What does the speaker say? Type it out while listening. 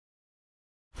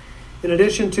In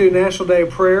addition to National Day of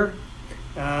Prayer,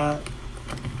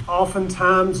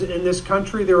 oftentimes in this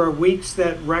country there are weeks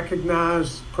that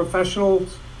recognize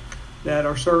professionals that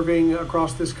are serving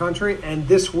across this country. And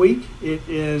this week it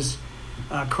is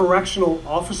Correctional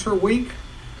Officer Week,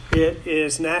 it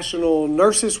is National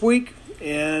Nurses Week,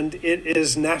 and it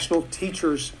is National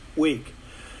Teachers Week.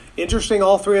 Interesting,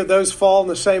 all three of those fall in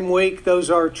the same week.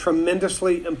 Those are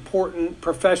tremendously important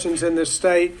professions in this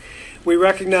state. We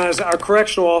recognize our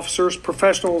correctional officers,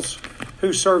 professionals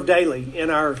who serve daily in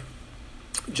our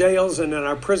jails and in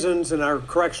our prisons and our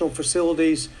correctional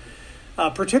facilities,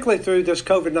 particularly through this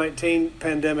COVID-19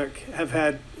 pandemic, have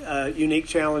had unique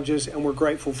challenges, and we're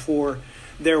grateful for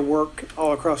their work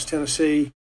all across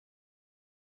Tennessee.